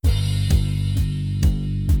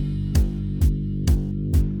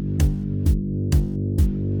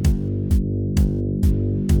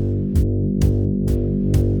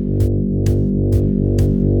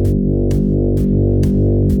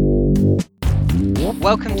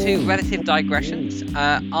Welcome to Relative Digressions.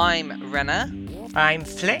 I'm Renner. I'm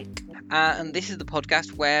Flick. And this is the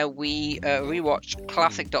podcast where we rewatch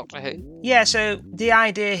classic Doctor Who. Yeah, so the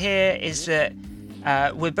idea here is that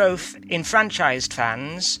we're both enfranchised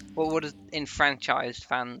fans. Well, what does enfranchised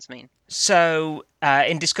fans mean? So,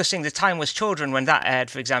 in discussing The Timeless Children, when that aired,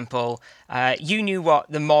 for example, you knew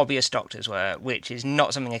what the Morbius Doctors were, which is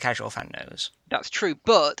not something a casual fan knows. That's true,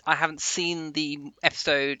 but I haven't seen the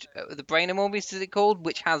episode, The Brain of Morbius, is it called,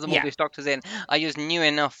 which has the Morbius Doctors in. I just knew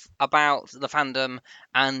enough about the fandom,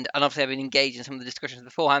 and obviously I've been engaged in some of the discussions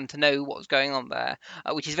beforehand to know what was going on there,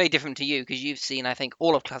 which is very different to you, because you've seen, I think,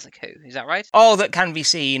 all of Classic Who. Is that right? All that can be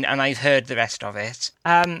seen, and I've heard the rest of it.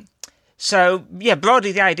 So,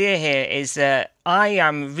 broadly the idea here is that I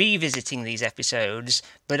am revisiting these episodes,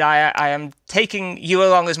 but I am taking you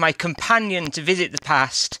along as my companion to visit the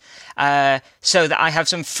past, so that I have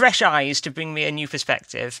some fresh eyes to bring me a new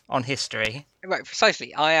perspective on history. Right,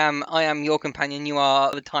 precisely. I am your companion, you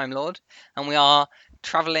are the Time Lord, and we are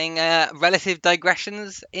travelling relative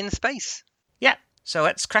digressions in space. Yeah, so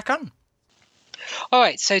let's crack on.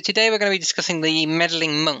 Alright, so today we're going to be discussing the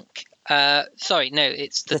Meddling Monk.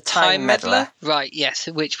 It's the Time Meddler. Right, yes,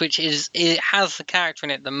 which is, it has the character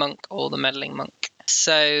in it, the monk or the Meddling Monk.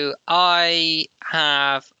 So I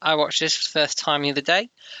watched this for the first time the other day.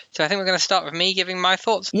 So I think we're going to start with me giving my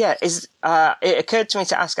thoughts. Yeah, it occurred to me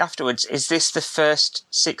to ask afterwards, is this the first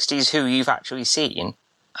 60s Who you've actually seen?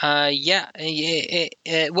 Well,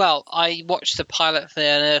 I watched the pilot for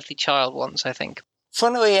An Unearthly Child once, I think.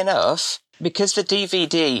 Funnily enough, because the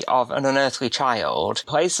DVD of An Unearthly Child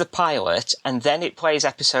plays the pilot and then it plays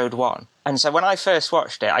episode 1. And so when I first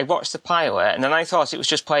watched it, I watched the pilot and then I thought it was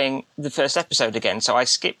just playing the first episode again, so I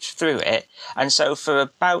skipped through it. And so for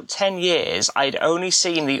about 10 years, I'd only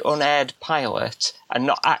seen the unaired pilot and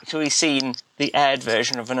not actually seen the aired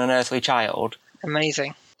version of An Unearthly Child.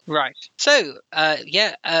 Amazing. Right. So,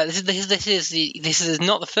 this is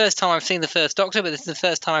not the first time I've seen the First Doctor, but this is the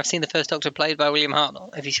first time I've seen the First Doctor played by William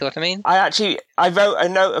Hartnell, if you see what I mean. I wrote a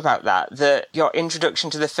note about that your introduction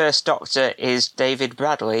to the First Doctor is David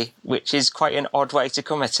Bradley, which is quite an odd way to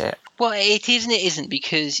come at it. Well, it is and it isn't,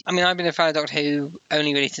 because, I've been a fan of Doctor Who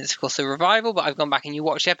only really since, of course, the revival, but I've gone back and you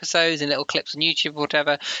watch episodes and little clips on YouTube or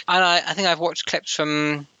whatever, and I think I've watched clips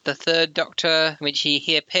from the Third Doctor, in which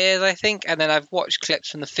he appears, I think, and then I've watched clips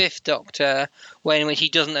from the Fifth Doctor, in which he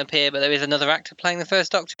doesn't appear, but there is another actor playing the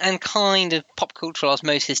First Doctor, and kind of pop cultural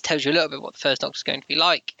osmosis tells you a little bit what the First Doctor is going to be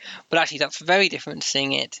like, but actually that's very different to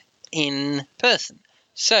seeing it in person.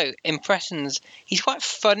 So, impressions, he's quite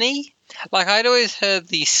funny. Like, I'd always heard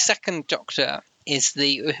the Second Doctor is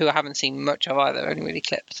who I haven't seen much of either, only really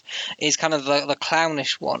clips, is kind of the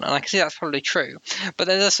clownish one, and I can see that's probably true. But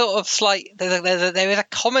there's a sort of slight, there is a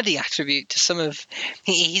comedy attribute to some of,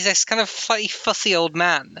 he's this kind of slightly fussy old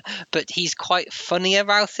man, but he's quite funny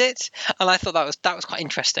about it, and I thought that was quite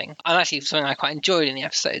interesting, and actually something I quite enjoyed in the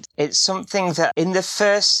episodes. It's something that in the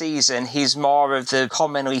first season he's more of the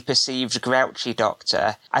commonly perceived grouchy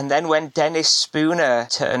Doctor, and then when Dennis Spooner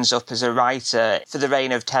turns up as a writer for the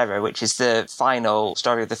Reign of Terror, which is the final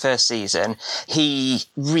story of the first season, he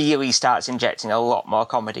really starts injecting a lot more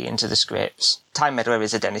comedy into the scripts. Time Meddler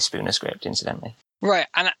is a Dennis Spooner script, incidentally. Right,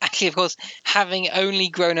 and actually, of course, having only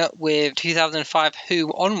grown up with 2005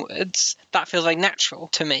 Who onwards, that feels very natural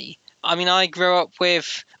to me. I grew up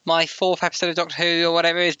with my fourth episode of Doctor Who or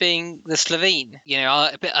whatever as being the Slovene.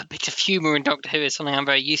 A bit of humour in Doctor Who is something I'm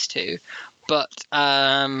very used to. But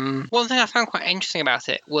one thing I found quite interesting about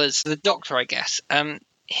it was the Doctor, I guess.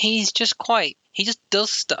 He just does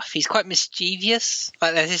stuff. He's quite mischievous.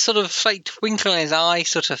 Like, there's this sort of slight twinkle in his eye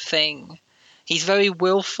sort of thing. He's very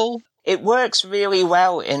willful. It works really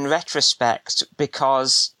well in retrospect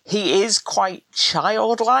because he is quite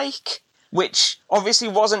childlike, which obviously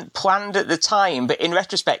wasn't planned at the time, but in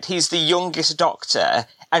retrospect, he's the youngest Doctor,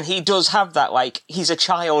 and he does have that, like, he's a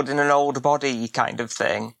child in an old body kind of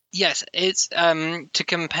thing. Yes, it's, to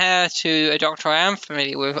compare to a Doctor I am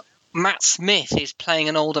familiar with, Matt Smith is playing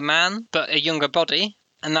an older man, but a younger body,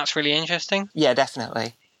 and that's really interesting. Yeah,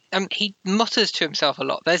 definitely. He mutters to himself a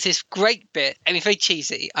lot. There's this great bit, and it's very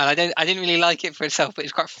cheesy, and I didn't really like it for itself, but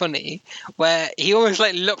it's quite funny, where he always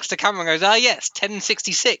looks to camera and goes, yes,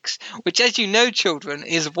 1066, which, as you know, children,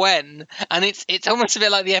 is when, and it's almost a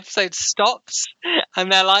bit like the episode stops, and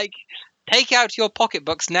they're like, take out your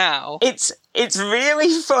pocketbooks now. It's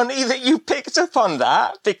really funny that you picked up on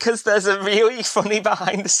that, because there's a really funny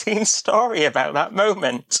behind-the-scenes story about that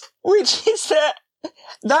moment, which is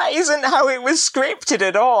that isn't how it was scripted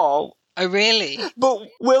at all. Oh, really? But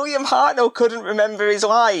William Hartnell couldn't remember his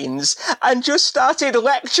lines and just started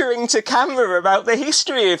lecturing to camera about the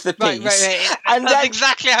history of the piece. Right. And that's then,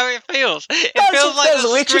 exactly how it feels. It feels like that's the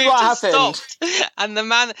literally script what has happened. stopped. And the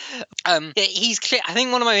man, he's clear. I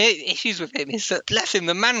think one of my issues with him is that, bless him,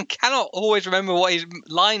 the man cannot always remember what his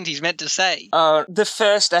lines he's meant to say. The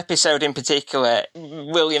first episode in particular,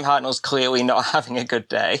 William Hartnell's clearly not having a good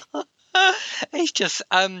day. He's just,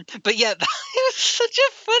 but yeah, it was such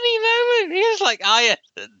a funny moment. He was like, yes,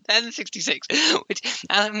 1066, which,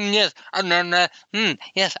 yes, and then,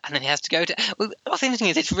 yes, and then he has to go to. What's interesting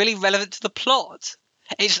is it's really relevant to the plot.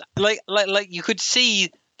 It's like you could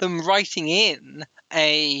see them writing in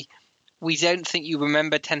we don't think you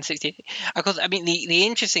remember 1060. Of course, I mean, the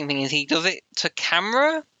interesting thing is he does it to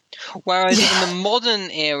camera. Whereas in the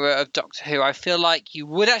modern era of Doctor Who, I feel like you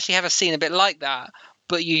would actually have a scene a bit like that.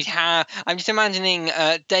 But you'd have, I'm just imagining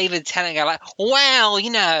David Tennant go like, well,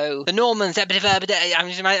 the Normans, I'm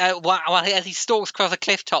just imagining, as he stalks across a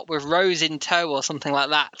cliff top with Rose in tow or something like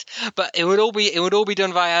that. But it would all be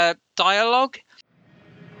done via dialogue.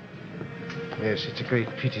 Yes, it's a great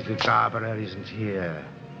pity that Barbara isn't here.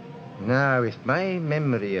 Now, if my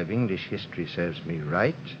memory of English history serves me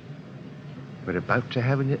right, we're about to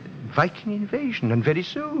have a Viking invasion, and very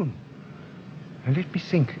soon. And let me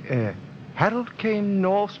think, Harold came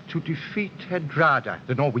north to defeat Hardrada,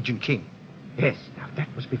 the Norwegian king. Yes, now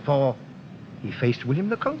that was before he faced William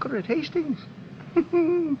the Conqueror at Hastings.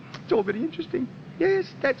 It's all very interesting.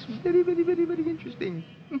 Yes, that's very, very, very, very interesting.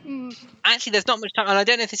 Actually, there's not much time, and I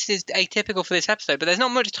don't know if this is atypical for this episode, but there's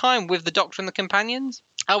not much time with the Doctor and the companions.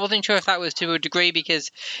 I wasn't sure if that was to a degree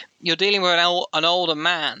because you're dealing with an older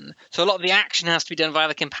man, so a lot of the action has to be done via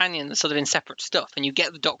the companions, sort of in separate stuff, and you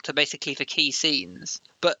get the Doctor basically for key scenes.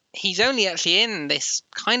 But he's only actually in this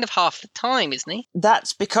kind of half the time, isn't he?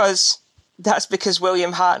 That's because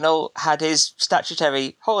William Hartnell had his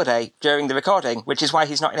statutory holiday during the recording, which is why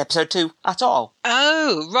he's not in episode 2 at all.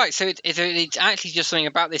 Oh, right. So it's actually just something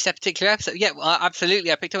about this particular episode. Yeah, well,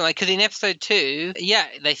 absolutely. I picked up on that because in episode 2,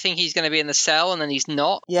 they think he's going to be in the cell and then he's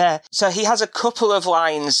not. Yeah. So he has a couple of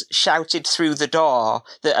lines shouted through the door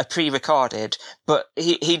that are pre-recorded, but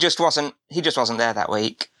he just wasn't there that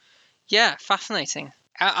week. Yeah, fascinating.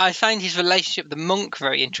 I find his relationship with the monk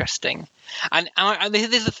very interesting. And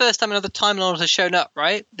this is the first time another Time Lord has shown up,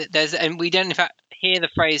 right? And we don't, in fact, hear the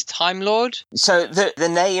phrase Time Lord. So the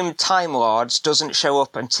name Time Lords doesn't show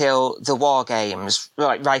up until the War Games,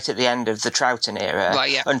 right at the end of the Troughton era.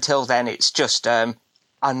 Right, yeah. Until then, it's just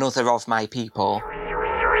another of my people.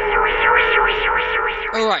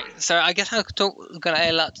 All right, so I guess I'm going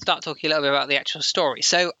to start talking a little bit about the actual story.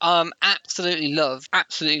 So, absolutely love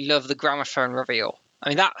the gramophone reveal. I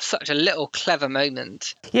mean, that's such a little clever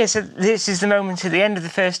moment. Yeah, so this is the moment at the end of the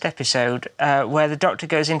first episode where the Doctor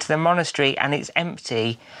goes into the monastery and it's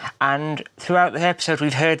empty. And throughout the episode,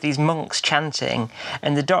 we've heard these monks chanting.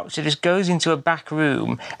 And the Doctor just goes into a back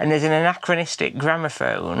room and there's an anachronistic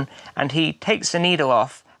gramophone. And he takes the needle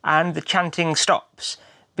off and the chanting stops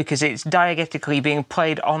because it's diegetically being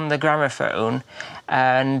played on the gramophone.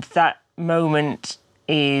 And that moment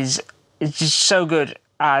is just so good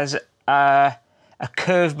as a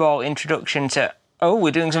curveball introduction to,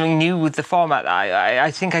 we're doing something new with the format.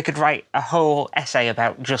 I think I could write a whole essay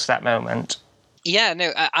about just that moment. Yeah,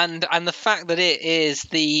 no, and the fact that it is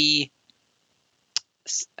you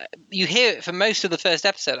hear it for most of the first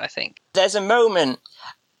episode, I think. There's a moment,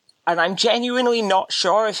 and I'm genuinely not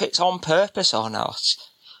sure if it's on purpose or not,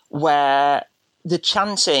 where the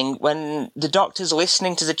chanting, when the Doctor's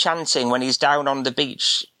listening to the chanting when he's down on the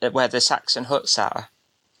beach where the Saxon huts are,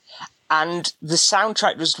 and the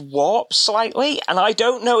soundtrack just warps slightly, and I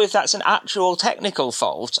don't know if that's an actual technical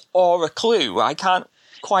fault or a clue. I can't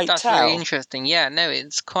quite tell. That's very interesting. Yeah, no,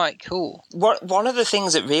 it's quite cool. One of the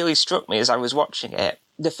things that really struck me as I was watching it,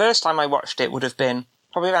 the first time I watched it would have been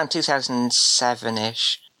probably around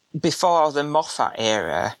 2007-ish, before the Moffat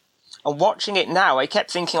era. And watching it now, I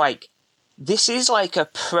kept thinking, this is like a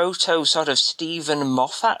proto sort of Stephen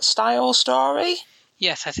Moffat style story.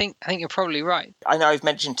 Yes, I think you're probably right. I know I've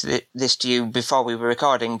mentioned this to you before we were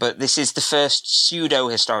recording, but this is the first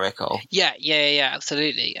pseudo-historical. Yeah,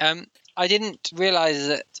 absolutely. I didn't realise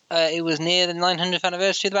that it was near the 900th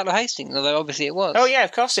anniversary of the Battle of Hastings, although obviously it was. Oh yeah,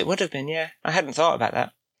 of course it would have been, yeah. I hadn't thought about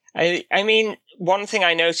that. I mean, one thing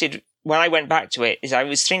I noted when I went back to it is I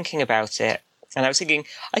was thinking about it, and I was thinking,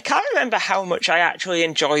 I can't remember how much I actually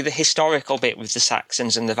enjoy the historical bit with the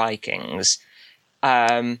Saxons and the Vikings.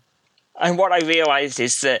 And what I realised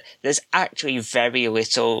is that there's actually very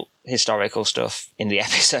little historical stuff in the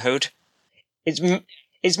episode.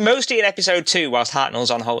 It's mostly in episode 2 whilst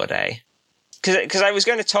Hartnell's on holiday. because I was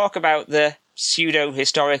going to talk about the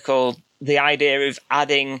pseudo-historical, the idea of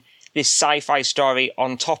adding this sci-fi story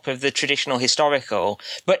on top of the traditional historical,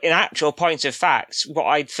 but in actual point of fact, what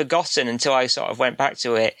I'd forgotten until I sort of went back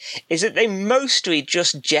to it, is that they mostly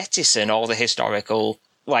just jettison all the historical,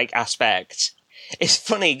 aspects. It's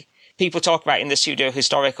funny, people talk about in the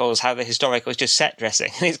pseudo-historicals how the historical is just set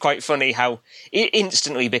dressing, and it's quite funny how it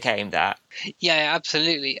instantly became that. Yeah,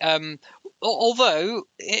 absolutely. Although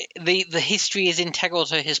the history is integral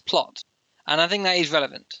to his plot, and I think that is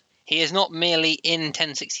relevant. He is not merely in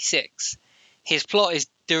 1066. His plot is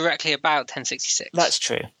directly about 1066. That's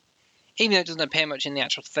true. Even though it doesn't appear much in the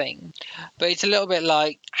actual thing. But it's a little bit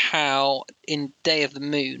like how in Day of the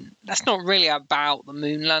Moon, that's not really about the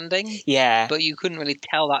moon landing. Yeah. But you couldn't really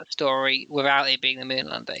tell that story without it being the moon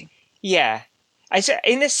landing. Yeah.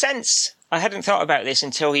 In a sense, I hadn't thought about this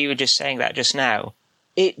until you were just saying that just now.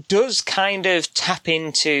 It does kind of tap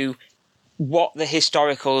into what the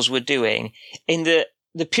historicals were doing in the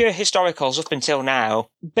pure historicals up until now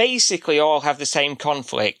basically all have the same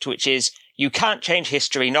conflict, which is you can't change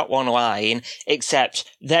history, not one line,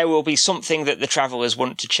 except there will be something that the travellers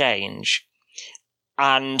want to change.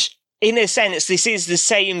 And in a sense, this is the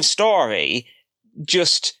same story,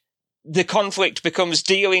 just the conflict becomes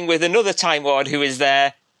dealing with another Time Lord who is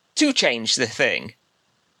there to change the thing.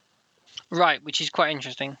 Right, which is quite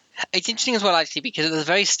interesting. It's interesting as well, actually, because at the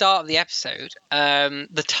very start of the episode,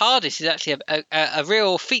 the TARDIS is actually a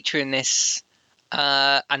real feature in this,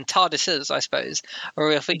 and TARDISes, I suppose, are a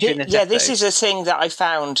real feature in this episode. This is a thing that I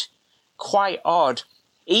found quite odd.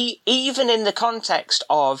 Even in the context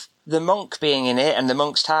of the monk being in it and the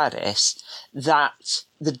monk's TARDIS, that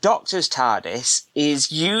the Doctor's TARDIS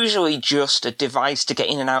is usually just a device to get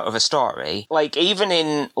in and out of a story. Even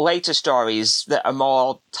in later stories that are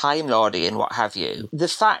more Time Lordy and what have you, the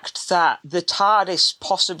fact that the TARDIS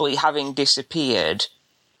possibly having disappeared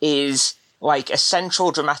is a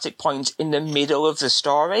central dramatic point in the middle of the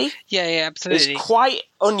story. Yeah, absolutely. It's quite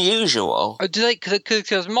unusual.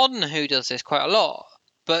 Because modern Who does this quite a lot,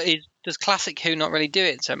 but does classic Who not really do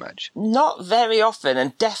it so much? Not very often,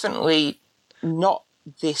 and definitely not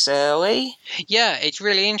this early. Yeah, it's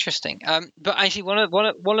really interesting. But actually, one of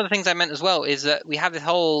the things I meant as well is that we have this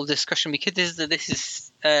whole discussion because this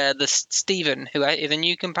is the Stephen, who is a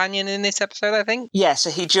new companion in this episode, I think. Yeah, so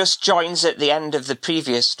he just joins at the end of the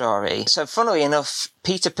previous story. So funnily enough,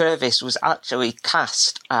 Peter Purvis was actually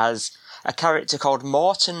cast as a character called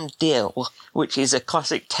Morton Dill, which is a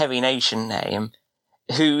classic Terry Nation name,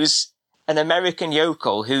 who's an American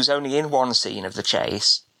yokel who's only in one scene of the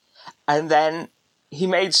chase. And then he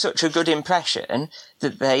made such a good impression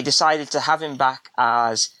that they decided to have him back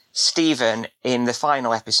as Stephen in the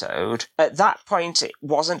final episode. At that point, it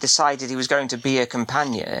wasn't decided he was going to be a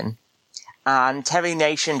companion, and Terry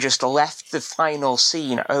Nation just left the final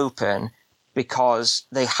scene open because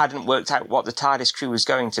they hadn't worked out what the TARDIS crew was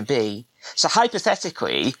going to be. So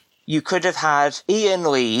hypothetically, you could have had Ian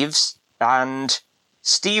leaves and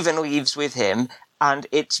Stephen leaves with him, and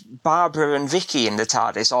it's Barbara and Vicky in the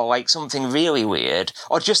TARDIS, or something really weird,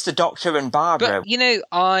 or just the Doctor and Barbara. But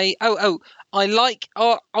I like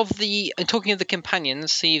talking of the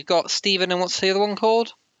companions. So you've got Stephen and what's the other one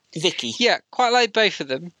called? Vicky. Yeah, quite like both of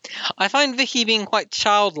them. I find Vicky being quite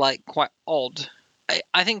childlike, quite odd.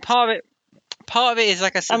 I think part of it is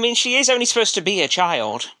like I said. I mean, she is only supposed to be a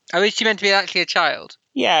child. Oh, is she meant to be actually a child?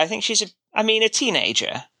 Yeah, I think she's a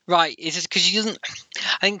teenager. Right, it's just because she doesn't.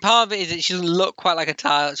 I think part of it is that she doesn't look quite like a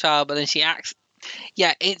child, but then she acts.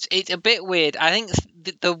 Yeah, it's a bit weird. I think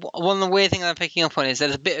the one of the weird things I'm picking up on is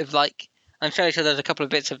there's a bit of I'm fairly sure there's a couple of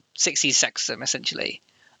bits of 60s sexism essentially,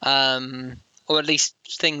 or at least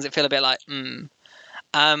things that feel a bit like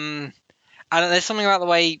And there's something about the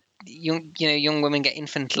way young women get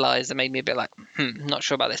infantilized that made me a bit like not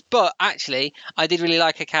sure about this. But actually, I did really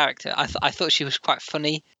like her character. I thought she was quite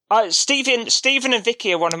funny. Stephen and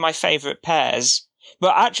Vicky are one of my favourite pairs,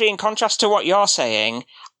 but actually, in contrast to what you're saying,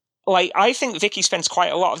 I think Vicky spends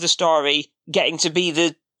quite a lot of the story getting to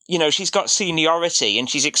be she's got seniority and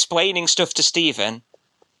she's explaining stuff to Stephen.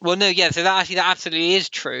 Well, no, yeah, so that absolutely is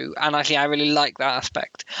true, and actually, I really like that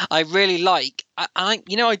aspect. I really like. I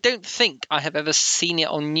don't think I have ever seen it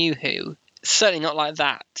on New Who. Certainly not like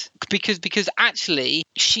that, because actually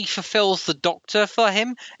she fulfills the Doctor for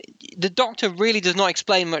him. The Doctor really does not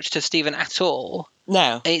explain much to Stephen at all.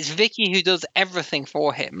 No, it's Vicky who does everything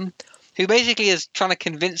for him, who basically is trying to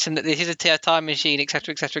convince him that this is a time machine,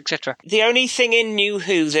 etc., etc., etc. The only thing in New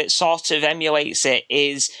Who that sort of emulates it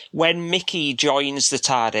is when Mickey joins the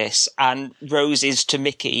TARDIS, and Rose is to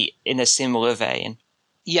Mickey in a similar vein.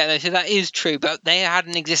 Yeah, no, so that is true, but they had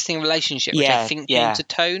an existing relationship, which I think came to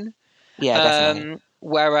tone. Yeah, definitely.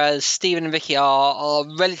 Whereas Stephen and Vicky are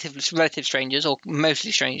relative strangers, or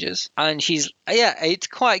mostly strangers, and it's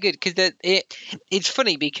quite good because it's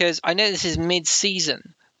funny because I know this is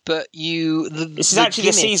mid-season, but this is actually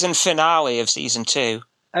the season finale of season 2.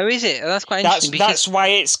 Oh, is it? Oh, that's quite interesting. That's why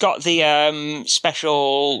it's got the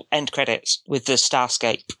special end credits with the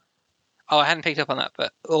Starscape. Oh, I hadn't picked up on that,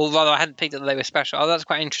 or rather, I hadn't picked up that they were special. Oh, that's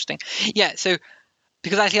quite interesting. Yeah, so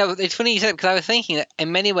because actually, it's funny you said it, because I was thinking that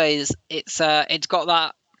in many ways it's got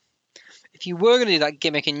that. If you were going to do that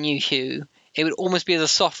gimmick in New Who, it would almost be as a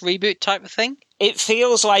soft reboot type of thing. It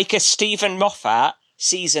feels like a Stephen Moffat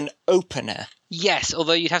season opener. Yes,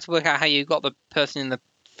 although you'd have to work out how you got the person in the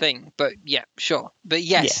thing. But yeah, sure. But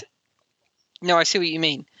yes. Yeah. No, I see what you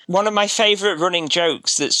mean. One of my favourite running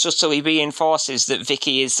jokes that subtly reinforces that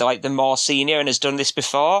Vicky is like the more senior and has done this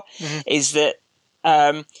before is that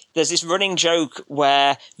there's this running joke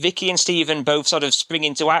where Vicky and Stephen both sort of spring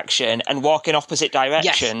into action and walk in opposite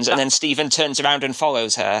directions, and then Stephen turns around and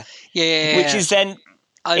follows her. Yeah. Which is then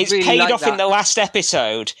it's really paid off in the last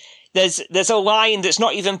episode. There's a line that's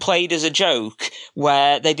not even played as a joke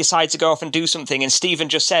where they decide to go off and do something, and Stephen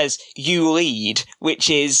just says, "You lead," which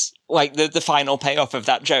is like the final payoff of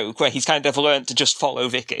that joke, where he's kind of learned to just follow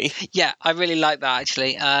Vicky. Yeah, I really like that,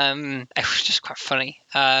 actually. It was just quite funny.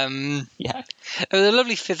 Yeah. There was a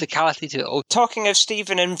lovely physicality to it all. Talking of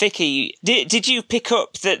Stephen and Vicky, did you pick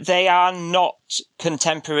up that they are not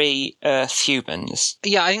contemporary Earth humans?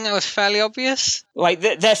 Yeah, I think that was fairly obvious. Like,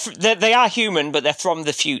 they are human, but they're from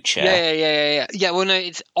the future. Yeah. Yeah, well, no,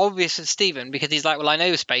 it's obvious with Stephen, because he's like, well, I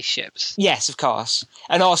know spaceships. Yes, of course.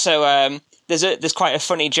 And also, there's quite a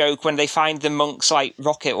funny joke when they find the monk's like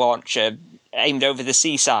rocket launcher aimed over the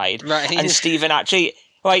seaside, right? And Stephen actually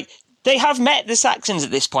they have met the Saxons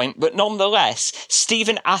at this point, but nonetheless,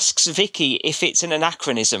 Stephen asks Vicky if it's an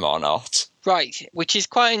anachronism or not. Right, which is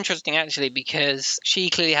quite interesting actually, because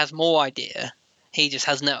she clearly has more idea. He just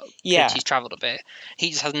has no. Yeah, she's travelled a bit.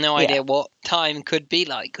 He just has no idea what time could be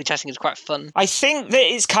like, which I think is quite fun. I think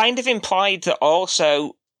that it's kind of implied that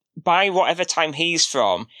also, by whatever time he's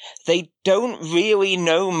from, they don't really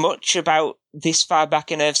know much about this far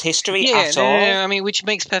back in Earth's history at all. No, I mean, which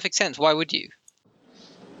makes perfect sense. Why would you?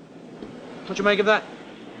 What do you make of that?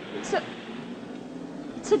 It's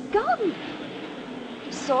a gun.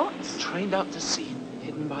 Of sorts. Trained out to sea,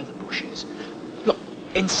 hidden by the bushes. Look,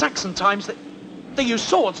 in Saxon times, they used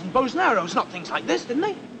swords and bows and arrows, not things like this, didn't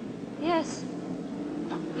they? Yes.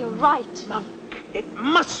 You're right. Monk, it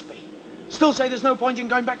must be. Still say there's no point in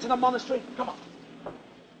going back to the monastery? Come on.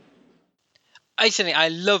 I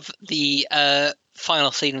love the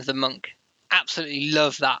final scene with the monk. Absolutely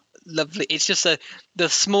love that. Lovely. It's just the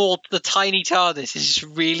tiny TARDIS is just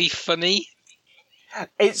really funny.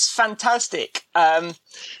 It's fantastic.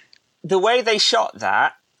 The way they shot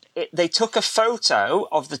that, they took a photo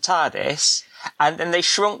of the TARDIS and then they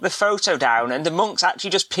shrunk the photo down, and the monk's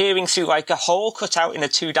actually just peering through like a hole cut out in a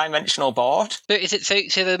 2-dimensional board. So is it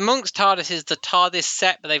so the monk's TARDIS is the TARDIS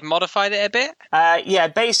set, but they've modified it a bit? Yeah,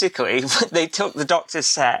 basically they took the Doctor's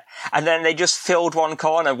set and then they just filled one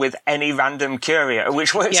corner with any random curio,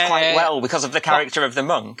 which works quite well because of the character of the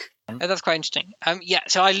monk. Oh, that's quite interesting.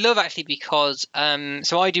 So I love actually because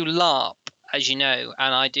so I do LARP, as you know,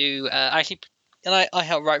 and I do and I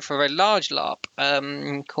help write for a very large LARP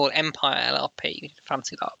called Empire LRP,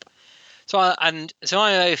 fancy LARP. So I'm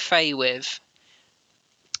au fait with,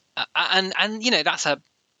 and you know, that's a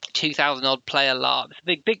 2,000 odd player LARP,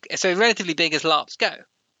 big, so relatively big as LARPs go.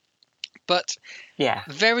 But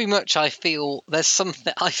very much I feel there's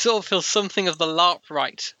something. I sort of feel something of the LARP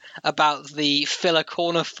right about the filler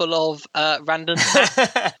corner full of random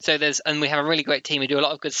stuff. And we have a really great team who do a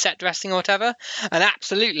lot of good set dressing or whatever. And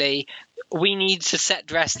absolutely, we need to set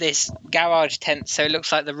dress this garage tent so it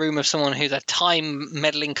looks like the room of someone who's a time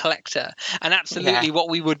meddling collector. And absolutely, what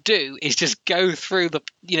we would do is just go through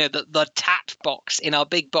the tat box in our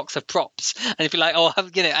big box of props, and if you like,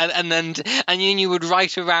 and then you would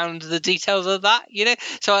write around the details of that, you know.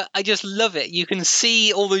 So I just love it. You can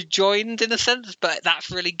see all the joins in a sense, but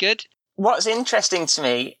that's really good. What's interesting to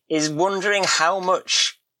me is wondering how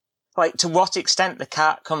much, to what extent the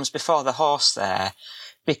cart comes before the horse there,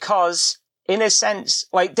 because in a sense,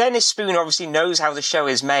 Dennis Spoon obviously knows how the show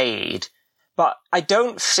is made, but But I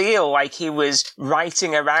don't feel like he was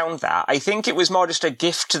writing around that. I think it was more just a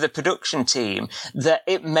gift to the production team that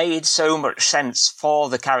it made so much sense for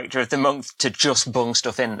the character of the monk to just bung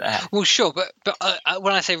stuff in there. Well, sure, but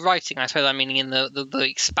when I say writing, I suppose I'm meaning in the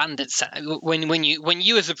expanded set. When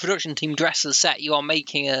you as a production team dress the set, you are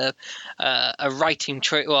making a writing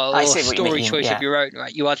choice, or a story choice of your own,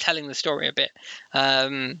 right? You are telling the story a bit. So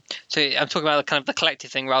I'm talking about kind of the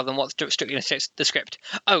collective thing rather than what's strictly in the script.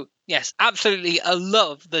 Oh, yes, absolutely. I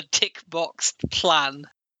love the tick box plan.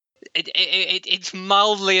 It's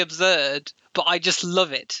mildly absurd, but I just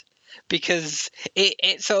love it because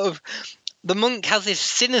it sort of, the monk has this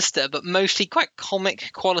sinister but mostly quite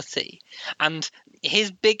comic quality, and his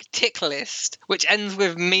big tick list, which ends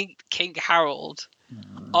with "Meet King Harold,"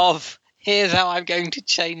 of "Here's how I'm going to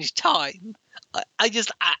change time." There's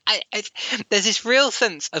this real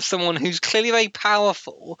sense of someone who's clearly very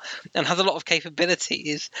powerful and has a lot of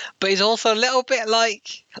capabilities, but is also a little bit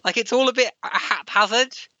like it's all a bit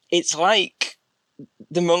haphazard. It's like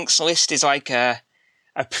the monk's list is like a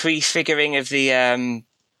prefiguring of the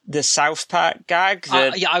South Park gag.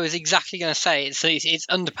 Yeah, I was exactly going to say it's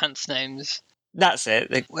underpants names. That's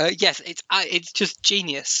it. Yes, it's just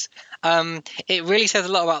genius. It really says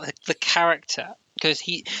a lot about the character. Because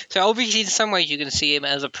so obviously in some ways you can see him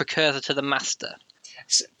as a precursor to the Master.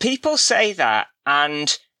 People say that,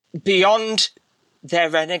 and beyond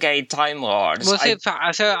their renegade Time Lords. Well,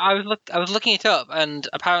 so I was looking it up, and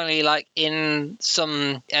apparently, like in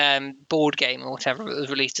some board game or whatever that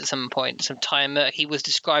was released at some point, some time, he was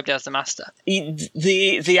described as the Master.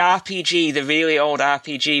 The RPG, the really old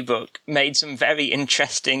RPG book, made some very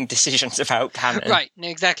interesting decisions about canon. Right, no,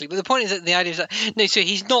 exactly. But the point is that the idea is that so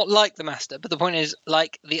he's not like the Master, but the point is,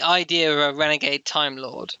 like, the idea of a renegade Time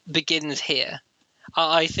Lord begins here.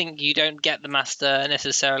 I think you don't get the Master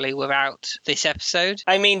necessarily without this episode.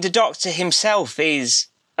 I mean, the Doctor himself is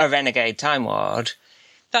a renegade Time Lord.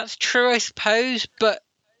 That's true, I suppose, but,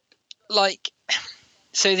 like,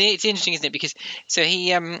 so it's interesting, isn't it? Because, so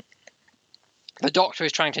he, the Doctor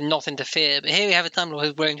is trying to not interfere, but here we have a Time Lord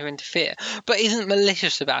who's willing to interfere, but isn't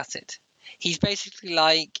malicious about it. He's basically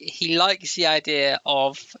like, he likes the idea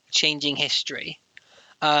of changing history.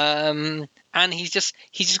 And he's just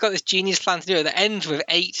got this genius plan to do it that ends with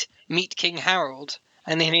 8 Meet King Harold,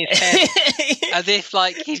 and in his head, as if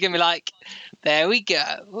like he's gonna be like, there we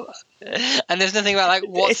go, and there's nothing about like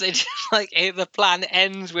what's it like. The plan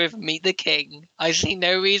ends with Meet the King. I see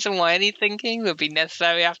no reason why any thinking would be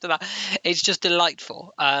necessary after that. It's just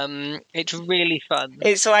delightful. It's really fun.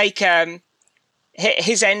 It's like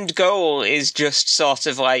his end goal is just sort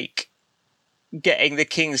of like getting the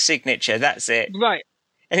King's signature. That's it, right?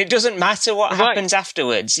 And it doesn't matter what happens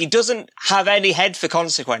afterwards. He doesn't have any head for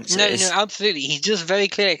consequences. No, absolutely. He's just very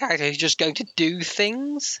clearly a character who's just going to do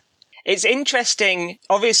things. It's interesting.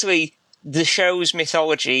 Obviously, the show's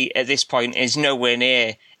mythology at this point is nowhere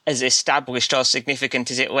near as established or significant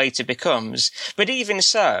as it later becomes. But even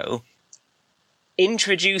so,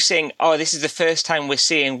 introducing, this is the first time we're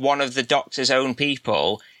seeing one of the Doctor's own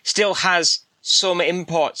people, still has some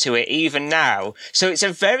import to it even now. So it's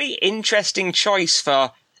a very interesting choice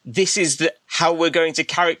for this is how we're going to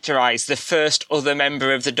characterise the first other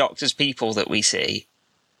member of the Doctor's people that we see.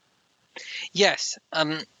 Yes,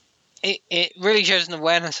 it really shows an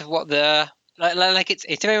awareness of what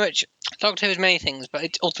it's very much Doctor Who is many things, but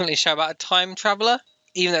it's ultimately a show about a time traveller,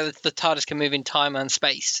 even though the TARDIS can move in time and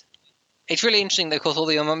space. It's really interesting that, of course, all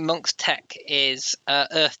the Monk's tech is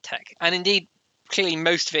Earth tech, and indeed clearly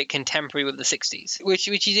most of it contemporary with the 60s, which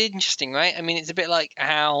is interesting, right? I mean, it's a bit like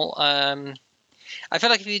how I feel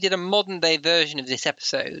like if you did a modern day version of this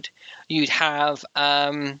episode, you'd have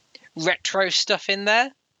retro stuff in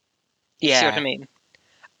there. Yeah. See what I mean?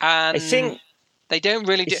 And I think they don't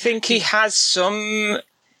really do. I think he has some,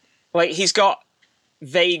 like, he's got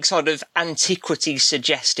vague sort of antiquity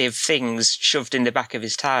suggestive things shoved in the back of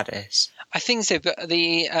his TARDIS. I think so, but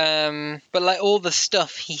but like all the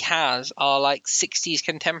stuff he has are like 60s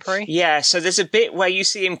contemporary. Yeah, so there's a bit where you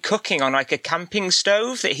see him cooking on like a camping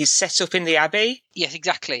stove that he's set up in the Abbey. Yes,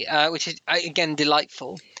 exactly, which is again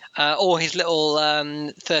delightful. Or his little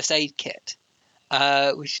first aid kit,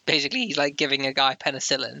 which basically he's like giving a guy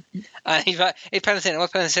penicillin. He's like, "It's penicillin.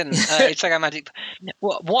 What's penicillin?" It's like a magic.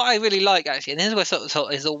 What I really like actually, and this is where sort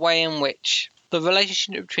of is the way in which the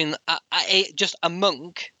relationship between just a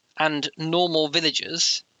monk and normal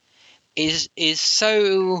villagers is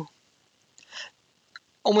so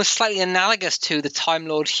almost slightly analogous to the Time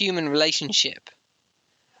Lord human relationship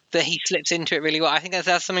that he slips into it really well. I think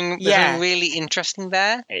there's something really interesting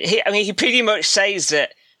there. He pretty much says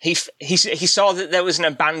that he saw that there was an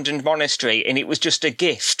abandoned monastery and it was just a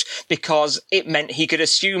gift because it meant he could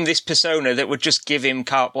assume this persona that would just give him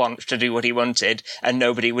carte blanche to do what he wanted and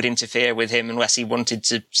nobody would interfere with him unless he wanted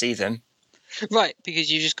to see them. Right,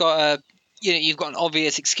 because you just got you've got an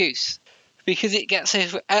obvious excuse. Because it gets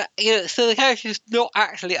so the character's not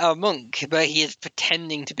actually a monk, but he is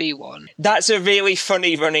pretending to be one. That's a really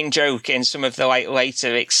funny running joke in some of the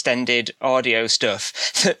later extended audio stuff.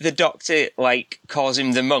 The Doctor calls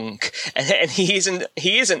him the monk, and he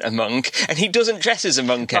isn't a monk, and he doesn't dress as a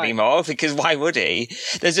monk anymore because why would he?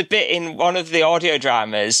 There's a bit in one of the audio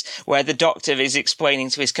dramas where the Doctor is explaining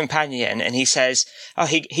to his companion, and he says, "Oh,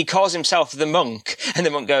 he calls himself the monk," and the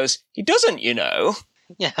monk goes, "He doesn't, you know."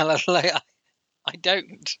 Yeah, I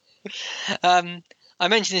don't. I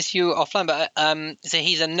mentioned this to you offline, but so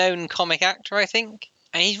he's a known comic actor, I think,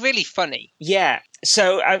 and he's really funny. Yeah.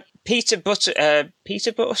 So Peter Butterworth, it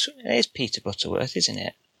is Peter Butterworth, isn't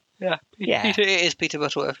it? Yeah. It is Peter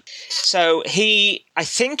Butterworth. So I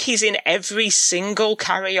think he's in every single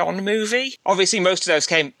Carry On movie. Obviously, most of those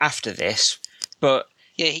came after this, but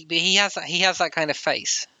yeah, he has that kind of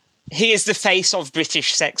face. He is the face of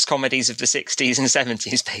British sex comedies of the 60s and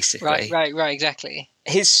 70s, basically. Right, exactly.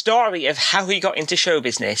 His story of how he got into show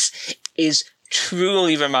business is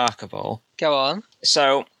truly remarkable. Go on.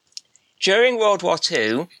 So, during World War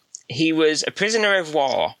II, he was a prisoner of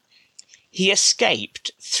war. He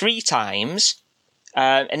escaped 3 times,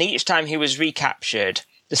 and each time he was recaptured.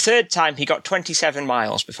 The 3rd time, he got 27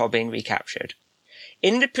 miles before being recaptured.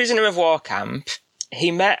 In the prisoner of war camp, he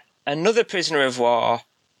met another prisoner of war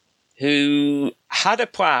who had a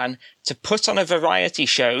plan to put on a variety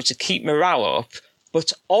show to keep morale up,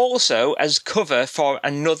 but also as cover for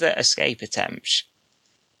another escape attempt.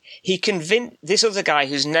 He convinced this other guy,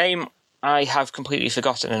 whose name I have completely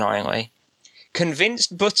forgotten, annoyingly,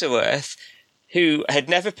 convinced Butterworth, who had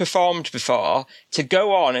never performed before, to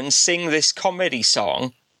go on and sing this comedy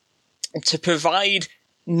song to provide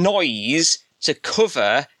noise to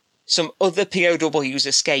cover some other POWs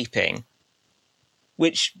escaping.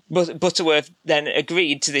 Which Butterworth then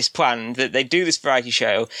agreed to this plan that they'd do this variety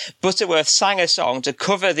show. Butterworth sang a song to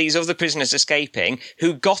cover these other prisoners escaping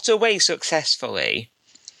who got away successfully.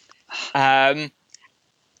 And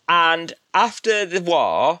after the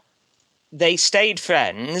war, they stayed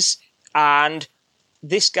friends, and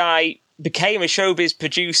this guy became a showbiz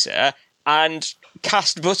producer and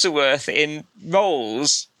cast Butterworth in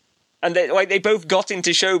roles. And they both got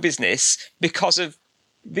into show business because of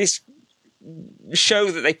this show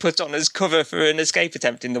that they put on as cover for an escape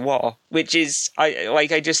attempt in the war, which is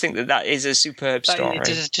I just think that is a superb story.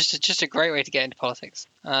 It's just a great way to get into politics.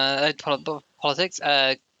 Comedy.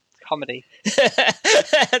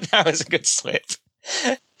 That was a good slip.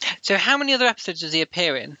 So how many other episodes does he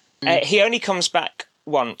appear in? He only comes back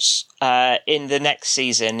once in the next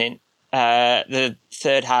season, in the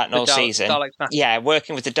 3rd Hartnell season. Yeah,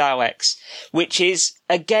 working with the Daleks, which is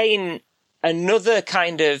again another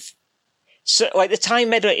kind of. So, the Time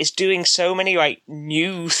Meddler is doing so many,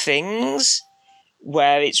 new things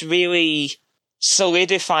where it's really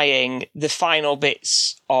solidifying the final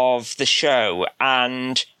bits of the show.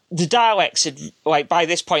 And the Daleks had, by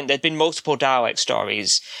this point, there'd been multiple Dalek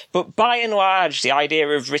stories. But by and large, the idea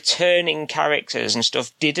of returning characters and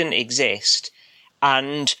stuff didn't exist.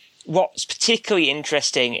 And what's particularly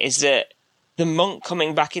interesting is that the monk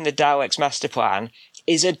coming back in the Daleks' master plan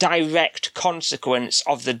is a direct consequence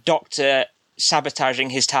of the Doctor sabotaging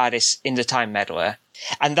his TARDIS in the Time Meddler.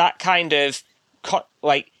 And that kind of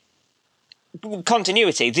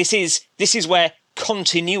continuity, this is where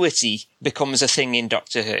continuity becomes a thing in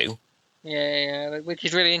Doctor Who. Yeah, which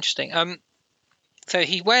is really interesting. So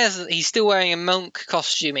he's still wearing a monk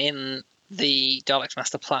costume in the Daleks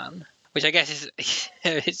Master Plan, which I guess is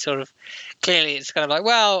it's sort of clearly it's kind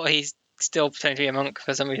of he's still pretending to be a monk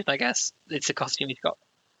for some reason. I guess it's a costume he's got.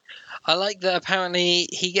 I like that apparently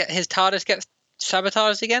his TARDIS gets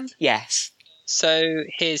sabotaged again. Yes. So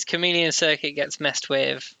his chameleon circuit gets messed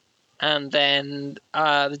with, and then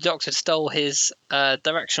the Doctor stole his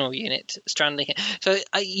directional unit, stranding it. So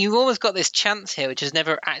you've almost got this chance here, which has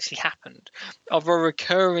never actually happened, of a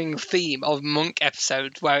recurring theme of Monk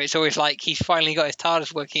episodes where it's always like he's finally got his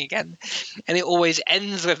TARDIS working again, and it always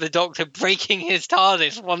ends with the Doctor breaking his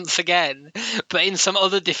TARDIS once again, but in some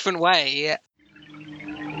other different way.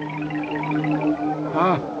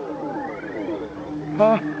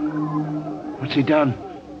 What's he done?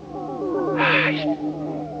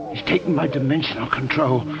 He's taken my dimensional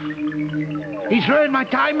control. He's ruined my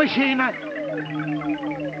time machine.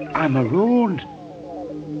 I'm marooned.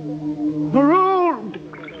 Marooned!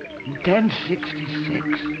 In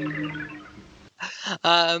 1066.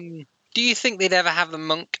 Do you think they'd ever have the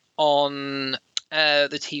monk on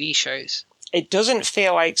the TV shows? It doesn't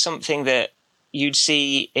feel like something that you'd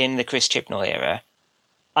see in the Chris Chibnall era.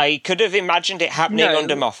 I could have imagined it happening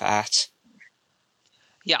under Moffat.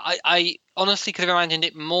 Yeah, I honestly could have imagined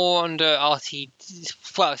it more under RTD.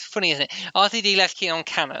 Well, it's funny, isn't it? RTD less keen on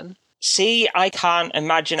canon. See, I can't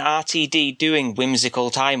imagine RTD doing whimsical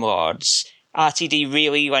Time Lords. RTD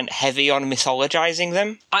really went heavy on mythologizing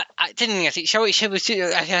them. I didn't actually.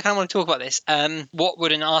 I kind of want to talk about this. What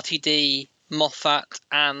would an RTD, Moffat,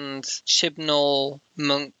 and Chibnall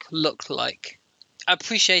monk look like?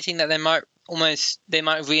 Appreciating that they might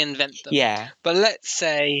reinvent them. Yeah. But let's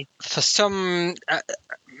say for some,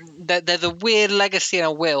 there's a weird legacy and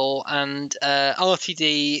a will, and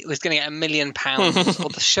RTD was going to get £1 million, or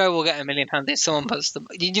the show will get £1 million if someone puts them.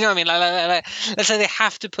 You know what I mean? Like, let's say they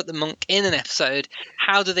have to put the monk in an episode.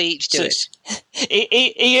 How do they each do it?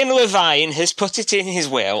 Ian Levine has put it in his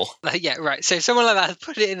will. Yeah, right. So someone like that has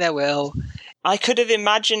put it in their will. I could have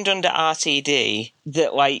imagined under RTD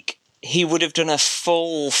that, like, he would have done a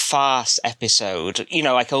full farce episode, you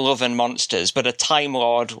know, like a Love and Monsters, but a Time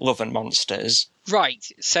Lord Love and Monsters. Right.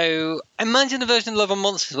 So imagine a version of Love and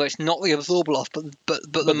Monsters where it's not the Absorbaloff,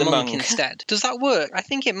 but the monk instead. Does that work? I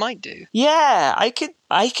think it might do. Yeah, I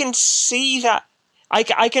can see that.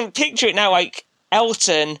 I can picture it now. Like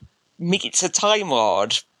Elton meets a Time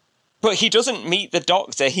Lord, but he doesn't meet the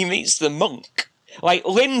Doctor. He meets the monk. Like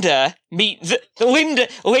Linda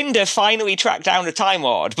Linda finally tracked down a Time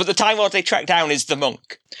Lord, but the Time Lord they track down is the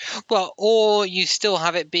monk. Well, or you still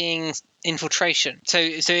have it being infiltration. So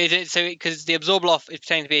because the Absorbaloff is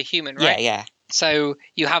pretending to be a human, right? Yeah. So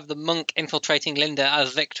you have the monk infiltrating Linda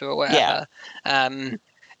as Victor or whatever. Yeah.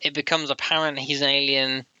 It becomes apparent he's an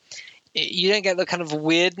alien. You don't get the kind of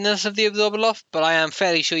weirdness of the Absorbaloff, but I am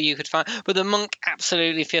fairly sure you could find. But the monk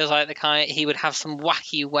absolutely feels like the kind. He would have some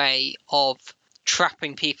wacky way of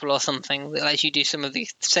trapping people or something that lets you do some of the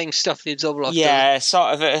same stuff the Absorbaloff does.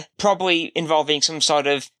 Sort of probably involving some sort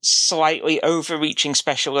of slightly overreaching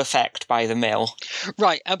special effect by the mill.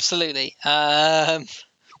 Right, absolutely.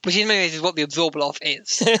 Which in many ways is what the Absorbaloff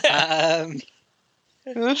is.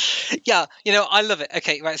 Yeah, I love it.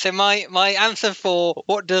 Okay, right, so my answer for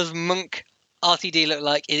what does monk RTD look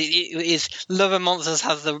like is Love and Monsters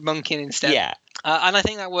has the monk in instead. Yeah. And I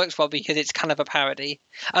think that works well because it's kind of a parody.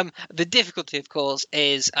 The difficulty, of course,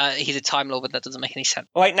 is he's a Time Lord, but that doesn't make any sense.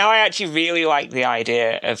 Like, now I actually really like the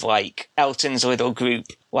idea of, like, Elton's little group,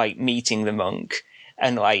 like, meeting the monk.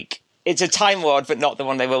 And, like, it's a Time Lord, but not the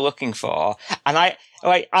one they were looking for. And I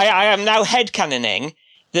am now headcanoning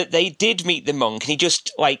that they did meet the monk, and he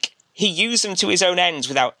just, like, he used them to his own ends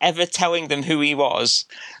without ever telling them who he was.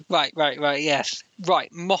 Right, yes.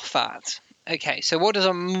 Right, Moffat. Okay, so what does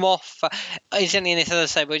a Moffat... Incidentally, in this other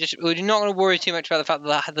say, we're not going to worry too much about the fact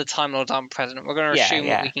that the Time Lords aren't present. We're going to assume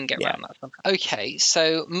that we can get around that one. Okay,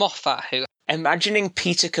 so Moffat, who... Imagining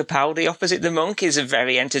Peter Capaldi opposite the monk is a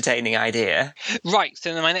very entertaining idea. Right,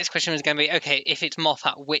 so then my next question was going to be, okay, if it's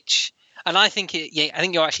Moffat, which... And I think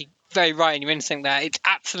you're actually very right in your instinct there. It's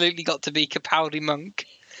absolutely got to be Capaldi monk.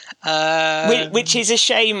 Which is a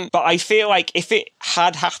shame, but I feel like if it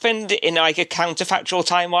had happened in like a counterfactual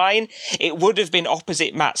timeline, it would have been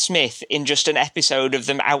opposite Matt Smith in just an episode of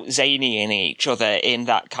them out zaning each other in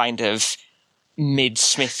that kind of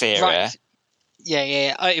mid-Smith era. Right.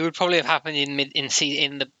 Yeah. It would probably have happened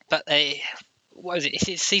what is it? Is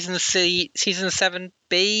it season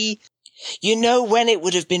 7B? You know when it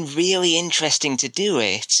would have been really interesting to do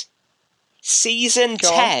it? Season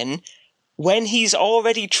 10. When he's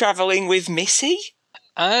already travelling with Missy?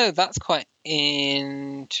 Oh, that's quite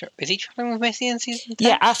Is he travelling with Missy in season 10?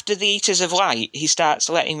 Yeah, after the Eaters of Light, he starts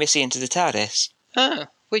letting Missy into the TARDIS. Oh,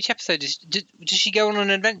 which episode does she go on an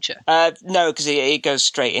adventure? No, because it goes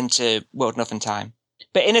straight into World Enough and Time.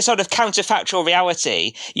 But in a sort of counterfactual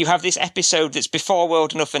reality, you have this episode that's before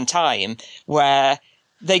World Enough and Time, where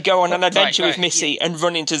they go on an adventure with Missy and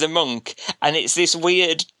run into the monk, and it's this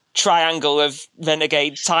weird triangle of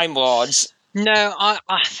renegade Time Lords. No,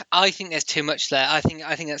 I think there's too much there. I think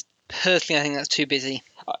that's too busy.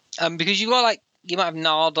 Because you might have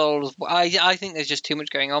Nardole. I think there's just too much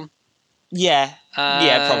going on. Yeah,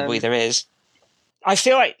 probably there is. I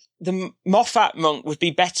feel like the Moffat monk would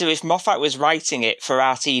be better if Moffat was writing it for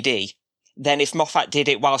RTD than if Moffat did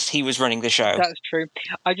it whilst he was running the show. That's true.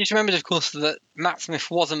 I just remembered, of course, that Matt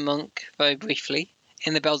Smith was a monk very briefly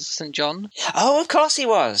in the Bells of St. John. Oh, of course he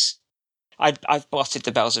was. I've blotted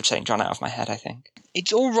the Bells of St. John out of my head, I think.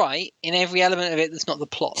 It's all right in every element of it that's not the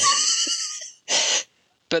plot.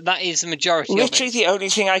 But that is the majority Literally of it. The only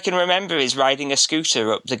thing I can remember is riding a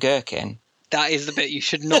scooter up the Gherkin. That is the bit you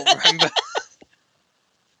should not remember.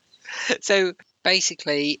 So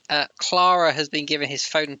basically, Clara has been given his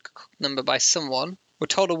phone number by someone. We're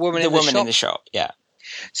told a woman in the shop. in the shop, yeah.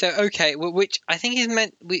 So, okay, which I think is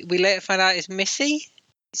meant, we later find out is Missy.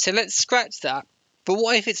 So let's scratch that. But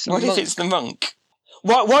what if it's the monk? What if it's the monk?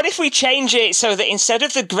 What if we change it so that instead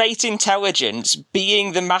of the Great Intelligence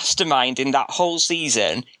being the mastermind in that whole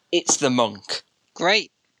season, it's the monk?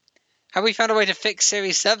 Great. Have we found a way to fix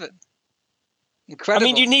Series 7? Incredible. I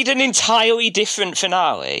mean, you need an entirely different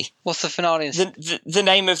finale. What's the finale? The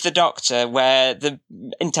name of the Doctor, where the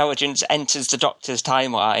Intelligence enters the Doctor's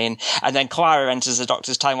timeline, and then Clara enters the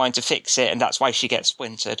Doctor's timeline to fix it, and that's why she gets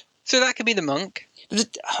splintered. So that could be the monk.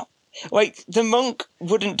 Like, the monk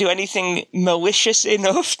wouldn't do anything malicious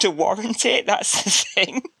enough to warrant it, that's the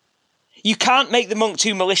thing. You can't make the monk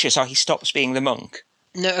too malicious or he stops being the monk.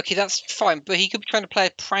 No, okay, that's fine, but he could be trying to play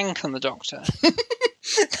a prank on the Doctor.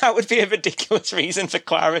 That would be a ridiculous reason for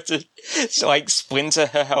Clara to like, splinter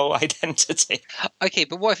her whole identity. Okay,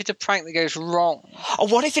 but what if it's a prank that goes wrong? Or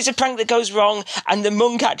what if it's a prank that goes wrong and the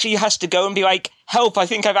monk actually has to go and be like, help, I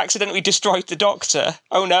think I've accidentally destroyed the Doctor.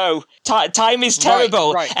 Oh no, time is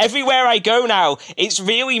terrible. Right. Everywhere I go now, it's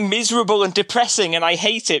really miserable and depressing and I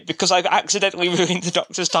hate it because I've accidentally ruined the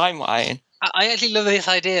Doctor's timeline. I actually love this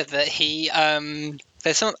idea that he...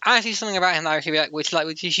 There's something about him that I actually like,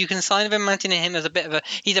 which is you can kind of imagine him as a bit of a,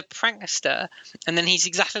 he's a prankster, and then he's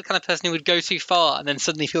exactly the kind of person who would go too far and then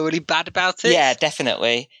suddenly feel really bad about it. Yeah,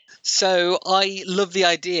 definitely. So I love the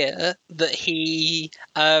idea that he,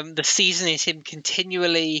 the season is him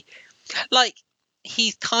continually, like,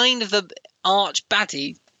 he's kind of the arch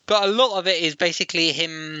baddie, but a lot of it is basically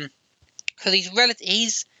him, because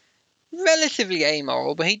he's relatively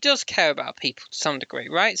amoral, but he does care about people to some degree,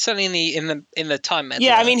 right? Certainly in the Time Meddler.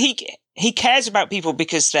 Yeah, I mean he cares about people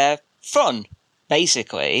because they're fun,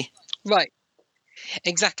 basically. Right.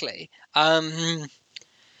 Exactly.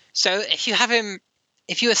 So if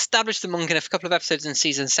you establish the monk in a couple of episodes in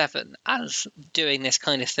season 7 as doing this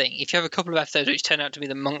kind of thing, if you have a couple of episodes which turn out to be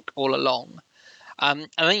the monk all along, I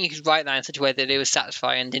think you could write that in such a way that it was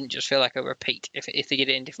satisfying and didn't just feel like a repeat if they did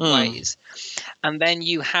it in different ways. And then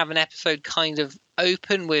you have an episode kind of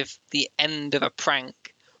open with the end of a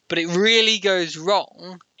prank, but it really goes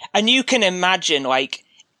wrong. And you can imagine, like,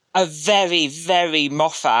 a very, very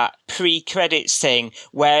Moffat pre-credits thing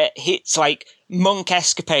where it's like monk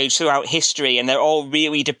escapades throughout history and they're all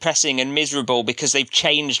really depressing and miserable because they've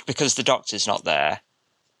changed because the Doctor's not there.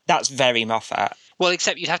 That's very Moffat. Well,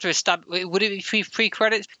 except you'd have to establish... Would it be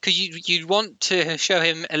pre-credits? Because you'd want to show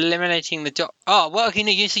him eliminating the Doctor. Oh, well, okay,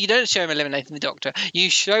 no, so you don't show him eliminating the Doctor.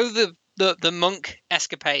 You show the monk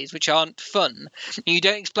escapades, which aren't fun. You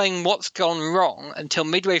don't explain what's gone wrong until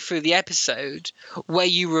midway through the episode, where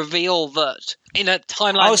you reveal that in a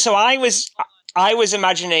timeline... Oh, so I was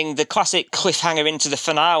imagining the classic cliffhanger into the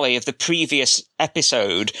finale of the previous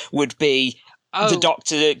episode would be the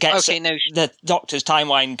Doctor gets... Okay, no. The Doctor's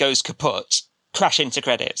timeline goes kaput. Crash into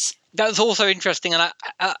credits. That's also interesting, and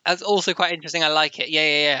that's also quite interesting. I like it.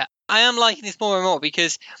 Yeah. I am liking this more and more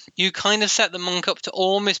because you kind of set the monk up to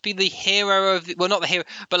almost be the hero of... Well, not the hero,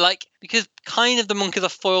 but like... Because kind of the monk is a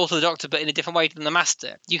foil to the Doctor, but in a different way than the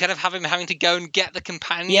Master. You kind of have him having to go and get the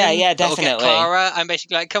companion. Yeah, definitely. Or get Clara, and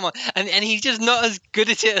basically like, come on. And he's just not as good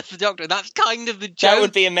at it as the Doctor. That's kind of the joke. That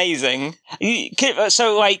would be amazing.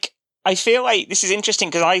 So, like, I feel like this is interesting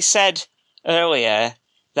because I said earlier...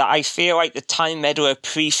 that I feel like the Time Meddler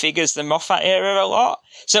prefigures the Moffat era a lot.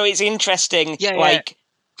 So it's interesting,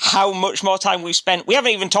 how much more time we've spent. We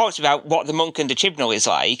haven't even talked about what the monk under Chibnall is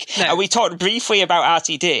like. No. And we talked briefly about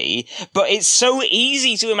RTD, but it's so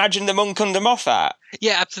easy to imagine the monk under Moffat.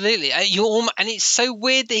 Yeah, absolutely. And it's so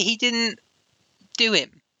weird that he didn't do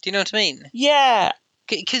him. Do you know what I mean? Yeah.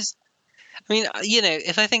 Because... I mean,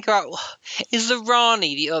 if I think about, is the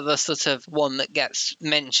Rani the other sort of one that gets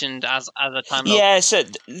mentioned as a Time Lord? Yeah, so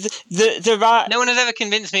the no one has ever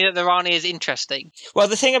convinced me that the Rani is interesting. Well,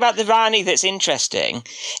 the thing about the Rani that's interesting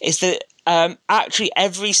is that actually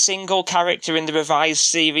every single character in the revised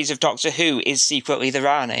series of Doctor Who is secretly the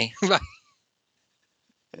Rani. Right.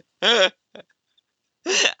 I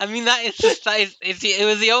mean, it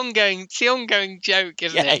was the ongoing joke,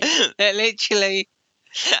 isn't it? That literally.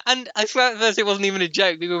 And I swear at first it wasn't even a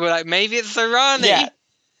joke. People were like, maybe it's the Rani. Yeah.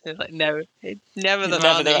 It's like, no, it's never the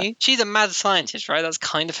Rani. She's a mad scientist, right? That's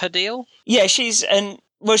kind of her deal. Yeah, she's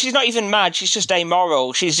not even mad. She's just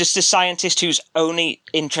amoral. She's just a scientist who's only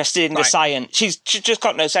interested in the science. She's just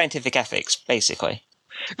got no scientific ethics, basically.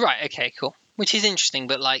 Right, okay, cool. Which is interesting,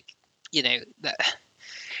 but like, the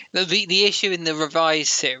issue in the revised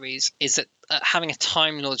series is that having a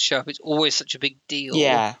Time Lord show up is always such a big deal.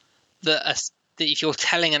 Yeah. That if you're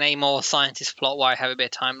telling an amoral scientist plot, why have a bit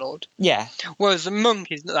of Time Lord? Yeah. Whereas the monk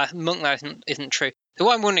isn't true. So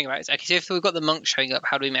what I'm wondering about is, okay, so if we've got the monk showing up,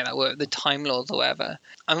 how do we make that work? The Time Lords or whatever.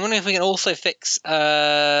 I'm wondering if we can also fix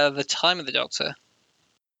the time of the Doctor.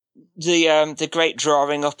 The great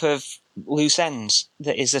drawing up of loose ends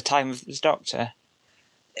that is the time of the Doctor.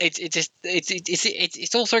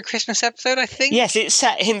 It's also a Christmas episode, I think. Yes, it's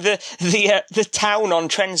set in the town on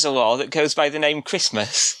Trenzalore that goes by the name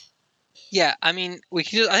Christmas. Yeah, I mean, I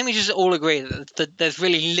think we just all agree that there's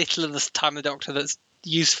really little of the time of the Doctor that's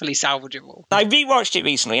usefully salvageable. I rewatched it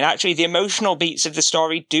recently, and actually the emotional beats of the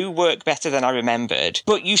story do work better than I remembered.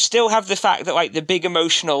 But you still have the fact that, like, the big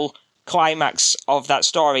emotional climax of that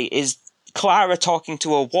story is Clara talking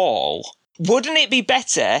to a wall. Wouldn't it be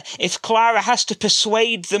better if Clara has to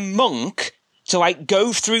persuade the monk to, like,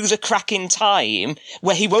 go through the crack in time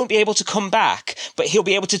where he won't be able to come back, but he'll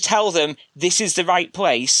be able to tell them, this is the right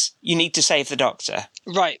place, you need to save the Doctor?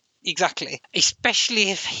 Right, exactly. Especially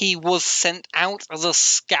if he was sent out as a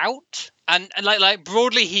scout. And like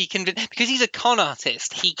broadly, because he's a con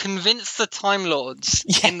artist, he convinced the Time Lords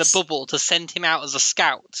in the bubble to send him out as a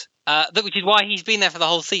scout. Which is why he's been there for the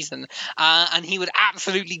whole season. And he would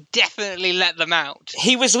absolutely, definitely let them out.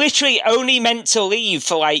 He was literally only meant to leave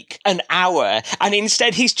for, like, an hour, and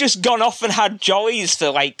instead he's just gone off and had jollies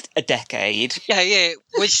for, like, a decade. Yeah,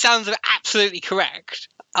 which sounds absolutely correct.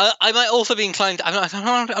 I might also be inclined...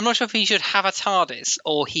 I'm not sure if he should have a TARDIS,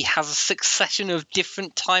 or he has a succession of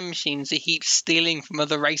different time machines that he keeps stealing from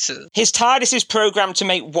other races. His TARDIS is programmed to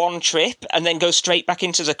make one trip and then go straight back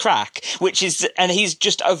into the crack, and he's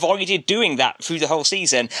just avoided doing that through the whole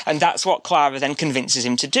season, and that's what Clara then convinces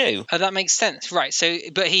him to do. Oh, that makes sense, right? So,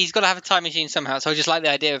 but he's got to have a time machine somehow. So I just like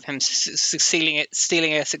the idea of him stealing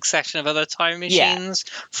a succession of other time machines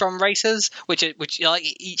from races, which like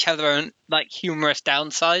each have their own, like, humorous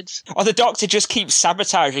downsides. Or the Doctor just keeps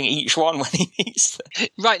sabotaging each one when he meets them.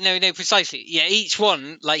 Right, no, precisely. Yeah, each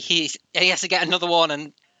one, like, he has to get another one,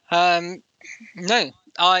 and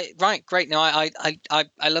great. No, I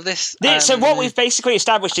love this. So what we've basically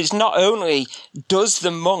established is not only does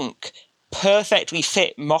the monk perfectly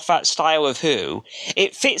fit Moffat's style of Who,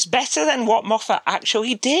 it fits better than what Moffat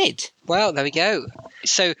actually did. Well, there we go.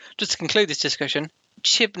 So, just to conclude this discussion,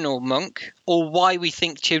 Chibnall monk, or why we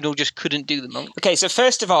think Chibnall just couldn't do the monk. Okay, so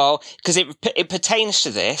first of all, because it pertains to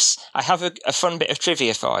this, I have a fun bit of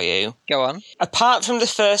trivia for you. Go on. Apart from the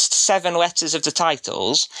first 7 letters of the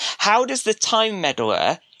titles, how does the Time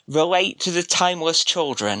Meddler relate to the Timeless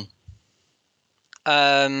Children?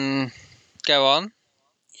 Go on.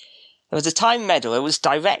 The Time Meddler was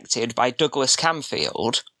directed by Douglas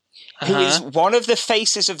Camfield, who is one of the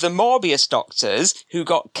faces of the Morbius Doctors who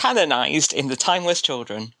got canonised in The Timeless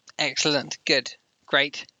Children. Excellent. Good.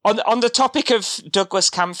 Great. On the topic of Douglas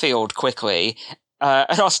Camfield, quickly,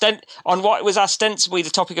 on what was ostensibly the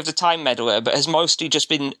topic of the Time Meddler, but has mostly just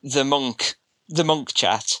been the monk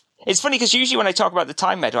chat. It's funny because usually when I talk about the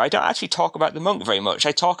Time Meddler, I don't actually talk about the monk very much.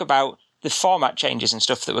 I talk about the format changes and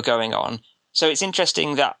stuff that were going on. So it's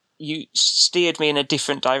interesting that you steered me in a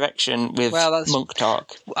different direction with monk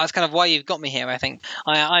talk. That's kind of why you've got me here, I think.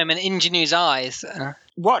 I'm an ingenue's eyes.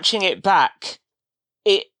 Watching it back,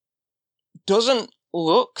 it doesn't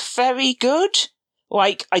look very good.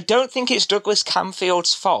 Like, I don't think it's Douglas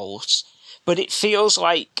Camfield's fault, but it feels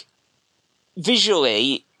like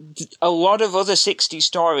visually a lot of other 60s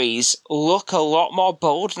stories look a lot more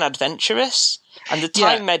bold and adventurous, and the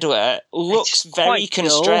Time Meddler looks very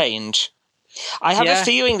constrained. I have a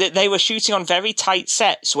feeling that they were shooting on very tight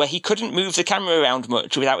sets where he couldn't move the camera around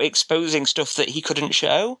much without exposing stuff that he couldn't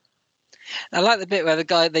show. I like the bit where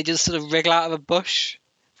they just sort of wriggle out of a bush.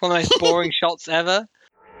 One of the most boring shots ever.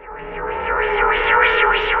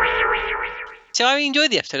 So I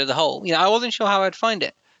enjoyed the episode as a whole. I wasn't sure how I'd find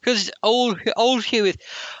it. Because old Hugh with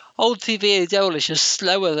old TV as old is just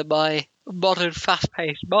slower than my modern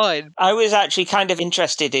fast-paced mind. I was actually kind of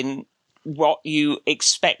interested in what you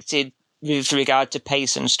expected with regard to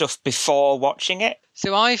pace and stuff before watching it.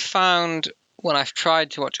 So I found when I've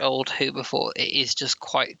tried to watch old Who before, it is just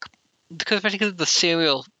quite, especially because of the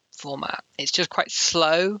serial format, it's just quite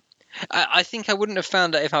slow. I think I wouldn't have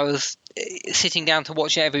found that if I was sitting down to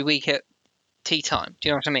watch it every week at tea time. Do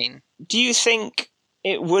you know what I mean? Do you think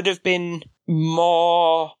it would have been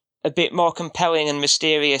a bit more compelling and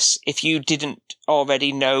mysterious if you didn't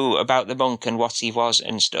already know about the monk and what he was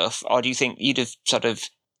and stuff? Or do you think you'd have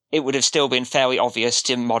it would have still been fairly obvious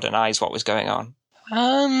to modernise what was going on?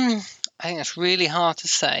 I think that's really hard to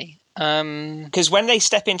say. Because when they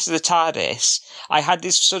step into the TARDIS, I had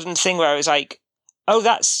this sudden thing where I was like, oh,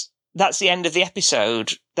 that's the end of the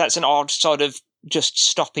episode. That's an odd sort of just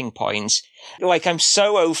stopping point. Like, I'm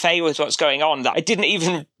so au fait with what's going on that I didn't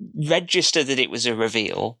even register that it was a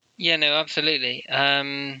reveal. Yeah, no, absolutely.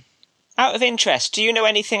 Out of interest, do you know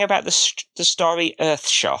anything about the story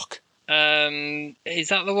Earthshock? Is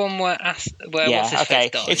that the one where yeah, what's his okay.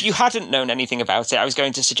 face dies? If you hadn't known anything about it, I was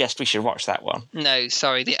going to suggest we should watch that one. No,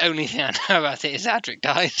 sorry. The only thing I know about it is Adric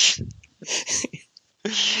dies.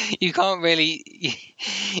 You can't really.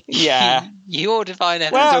 Yeah. You all define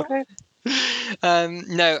it. Well,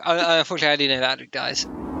 no, unfortunately, I do know that Adric dies.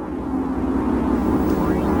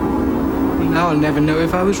 Now I'll never know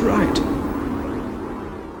if I was right.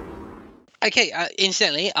 Okay,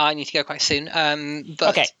 incidentally, I need to go quite soon. But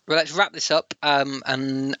okay. Well, let's wrap this up.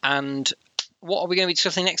 And what are we going to be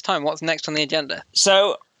discussing next time? What's next on the agenda?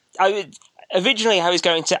 So, originally I was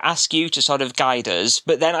going to ask you to sort of guide us,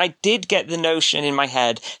 but then I did get the notion in my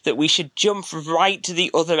head that we should jump right to the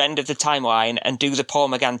other end of the timeline and do the Paul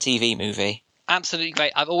McGann TV movie. Absolutely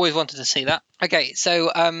great. I've always wanted to see that. Okay,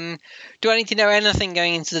 so do I need to know anything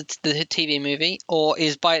going into the TV movie, or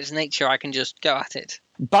is by its nature I can just go at it?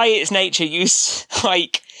 By its nature,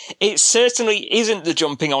 it certainly isn't the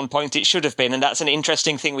jumping on point it should have been, and that's an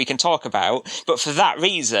interesting thing we can talk about. But for that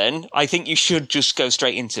reason, I think you should just go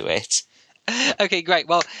straight into it. Okay, great.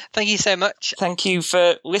 Well, thank you so much. Thank you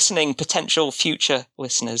for listening, potential future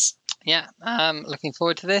listeners. Yeah, looking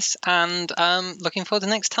forward to this, and looking forward to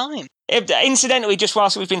next time. Incidentally, just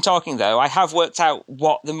whilst we've been talking, though, I have worked out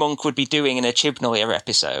what the monk would be doing in a Chibnall Era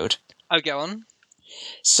episode. Oh, go on.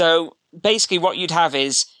 So, basically what you'd have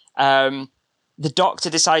is the doctor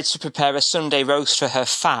decides to prepare a Sunday roast for her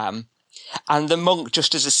fam, and the monk,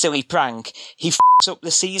 just as a silly prank, he f***s up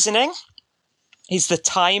the seasoning. He's the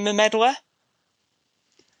time meddler.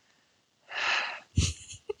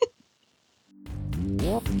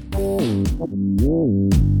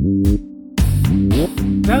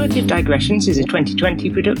 Relative Digressions is a 2020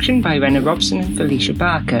 production by Renna Robson and Felicia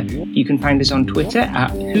Barker. You can find us on Twitter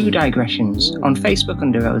at WhoDigressions, on Facebook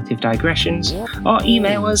under Relative Digressions, or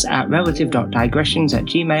email us at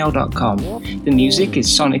relative.digressions@gmail.com. The music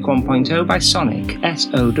is Sonic 1.0 by Sonic,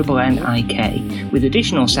 SONNIK, with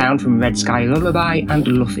additional sound from Red Sky Lullaby and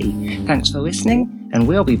Luffy. Thanks for listening, and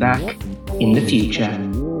we'll be back in the future.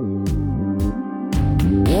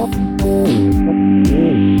 What?